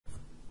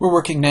We're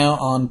working now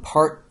on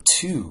part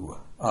 2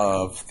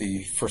 of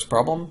the first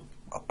problem,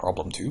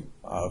 problem 2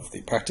 of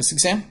the practice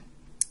exam.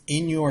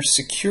 In your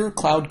secure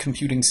cloud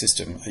computing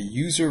system, a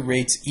user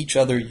rates each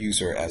other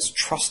user as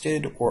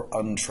trusted or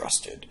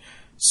untrusted.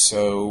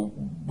 So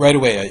right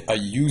away, a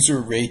user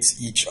rates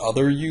each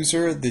other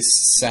user. This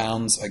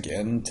sounds,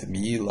 again, to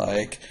me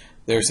like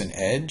there's an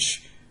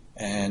edge,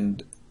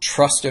 and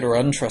trusted or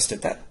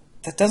untrusted,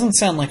 that doesn't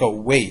sound like a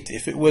weight.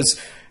 If it was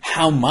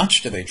how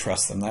much do they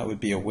trust them, that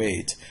would be a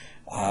weight.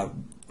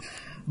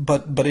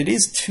 But it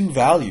is two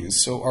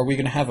values. So are we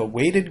going to have a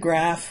weighted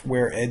graph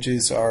where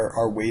edges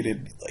are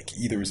weighted like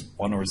either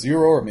 1 or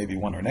 0 or maybe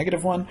 1 or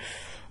 -1?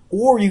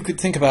 Or you could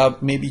think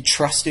about maybe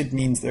trusted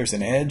means there's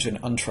an edge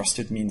and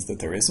untrusted means that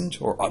there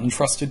isn't, or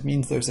untrusted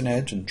means there's an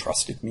edge and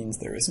trusted means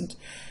there isn't.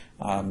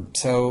 I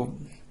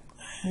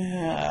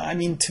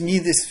mean, to me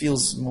this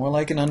feels more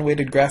like an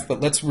unweighted graph, but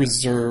let's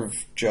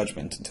reserve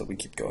judgment until we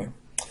keep going.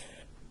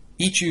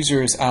 Each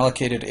user is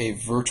allocated a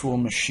virtual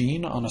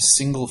machine on a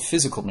single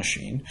physical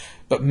machine,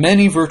 but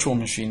many virtual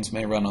machines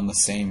may run on the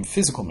same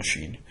physical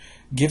machine.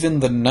 Given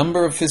the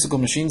number of physical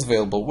machines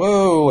available,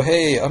 whoa,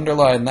 hey,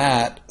 underline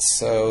that,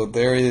 so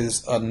there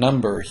is a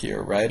number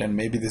here, right? And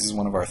maybe this is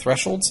one of our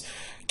thresholds.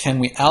 Can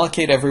we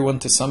allocate everyone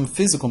to some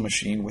physical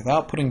machine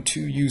without putting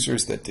two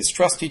users that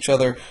distrust each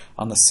other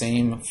on the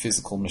same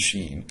physical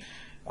machine?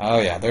 Oh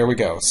yeah, there we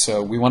go.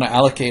 So we want to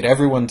allocate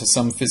everyone to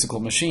some physical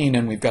machine,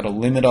 and we've got a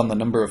limit on the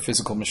number of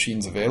physical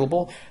machines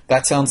available.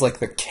 That sounds like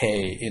the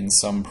K in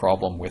some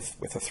problem with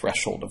a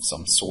threshold of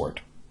some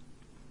sort.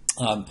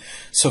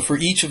 So for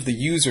each of the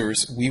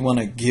users, we want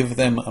to give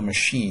them a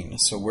machine.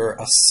 So we're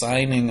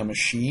assigning a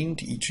machine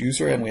to each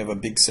user, and we have a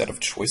big set of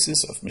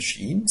choices of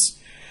machines.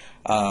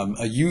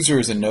 A user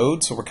is a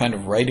node, so we're kind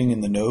of writing in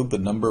the node the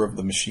number of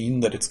the machine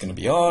that it's going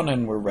to be on,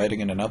 and we're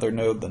writing in another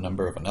node the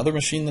number of another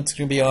machine that's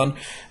going to be on,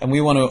 and we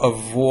want to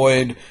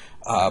avoid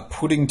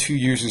putting two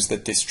users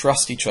that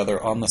distrust each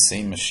other on the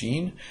same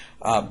machine.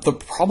 The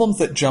problems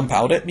that jump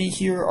out at me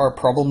here are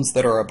problems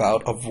that are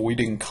about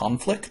avoiding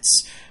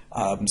conflicts.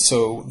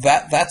 So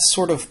that's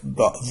sort of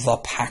the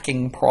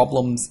packing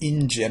problems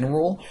in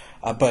general.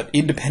 But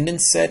independent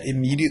set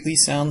immediately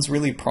sounds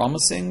really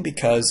promising,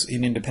 because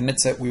in independent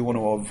set we want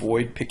to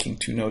avoid picking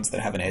two nodes that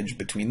have an edge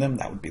between them.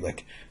 That would be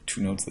like two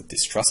nodes that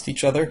distrust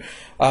each other.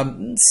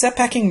 Set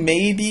packing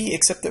maybe,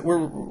 except that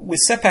with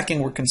set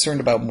packing we're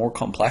concerned about more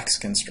complex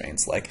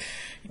constraints, like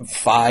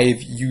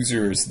 5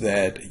 users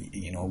that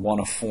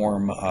want to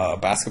form a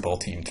basketball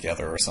team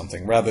together or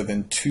something, rather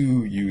than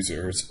 2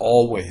 users,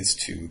 always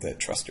 2, that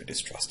trust or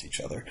distrust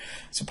each other.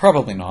 So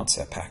probably not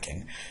set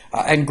packing.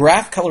 And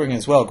graph coloring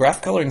as well.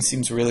 Graph coloring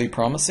seems really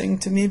promising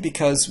to me,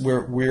 because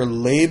we're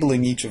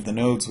labeling each of the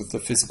nodes with the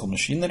physical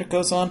machine that it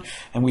goes on,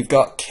 and we've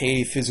got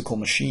K physical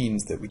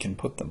machines that we can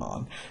put them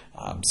on.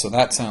 So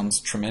that sounds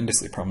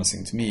tremendously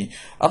promising to me.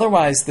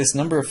 Otherwise, this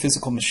number of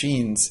physical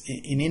machines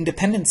in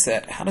independent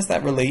set, how does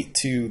that relate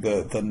to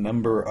the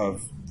number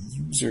of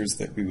users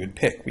that we would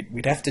pick?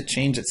 We'd have to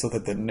change it so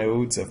that the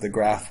nodes of the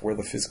graph were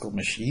the physical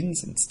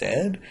machines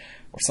instead,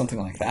 or something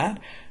like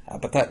that.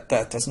 But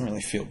that doesn't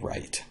really feel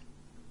right.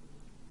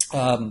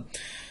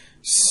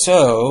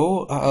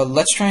 So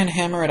let's try and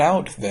hammer it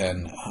out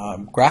then.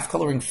 Graph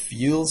coloring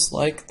feels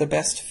like the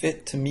best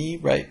fit to me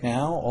right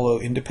now, although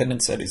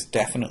independent set is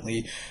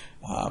definitely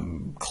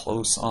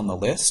close on the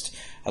list.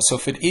 So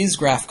if it is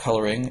graph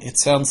coloring, it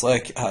sounds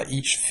like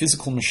each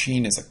physical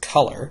machine is a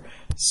color.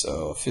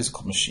 So a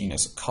physical machine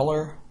is a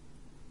color.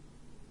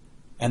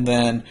 And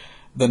then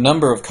the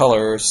number of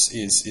colors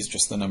is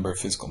just the number of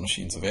physical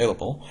machines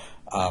available.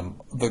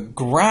 The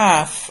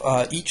graph,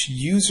 each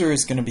user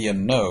is going to be a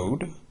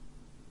node.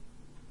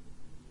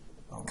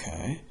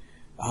 Okay.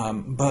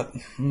 But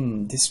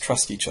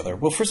distrust each other.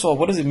 Well, first of all,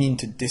 what does it mean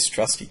to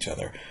distrust each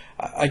other?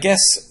 I guess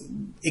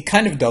it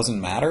kind of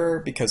doesn't matter,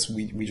 because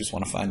we just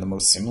want to find the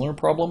most similar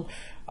problem.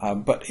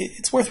 But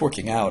it's worth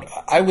working out.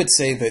 I would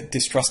say that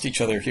distrust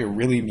each other here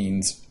really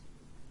means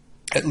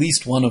at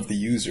least one of the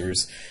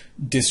users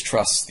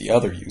distrusts the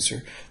other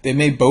user. They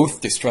may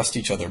both distrust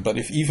each other, but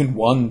if even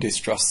one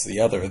distrusts the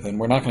other, then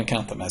we're not going to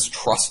count them as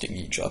trusting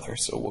each other,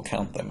 so we'll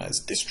count them as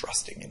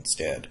distrusting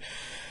instead.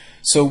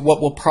 So what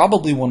we'll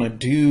probably want to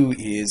do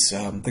is,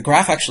 the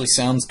graph actually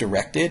sounds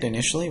directed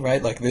initially,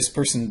 right? Like this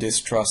person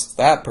distrusts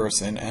that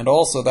person, and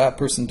also that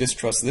person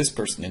distrusts this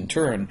person in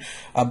turn.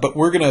 But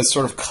we're going to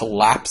sort of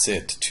collapse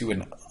it to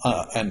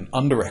an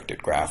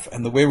undirected graph.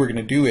 And the way we're going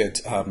to do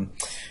it,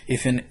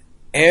 if an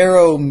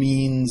arrow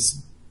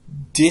means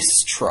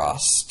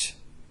distrust,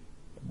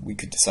 we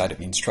could decide it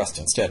means trust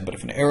instead, but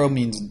if an arrow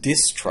means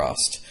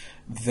distrust,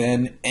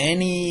 then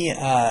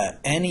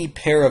any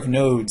pair of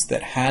nodes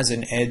that has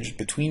an edge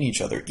between each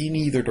other in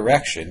either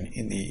direction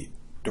in the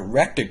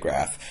directed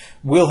graph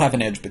will have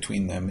an edge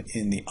between them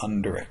in the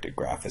undirected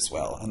graph as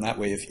well. And that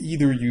way, if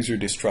either user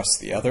distrusts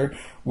the other,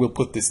 we'll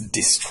put this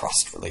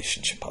distrust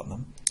relationship on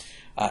them.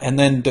 And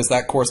then does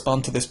that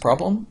correspond to this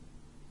problem?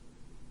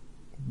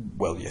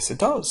 Well, yes, it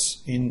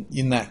does.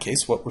 In that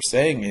case, what we're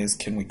saying is,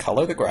 can we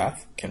color the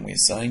graph? Can we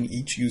assign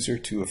each user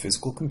to a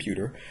physical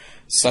computer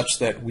such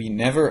that we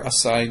never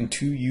assign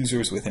two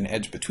users with an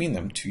edge between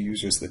them, two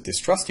users that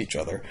distrust each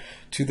other,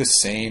 to the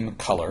same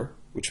color,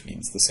 which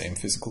means the same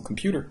physical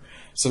computer?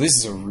 So this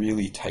is a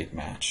really tight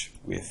match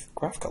with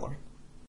graph coloring.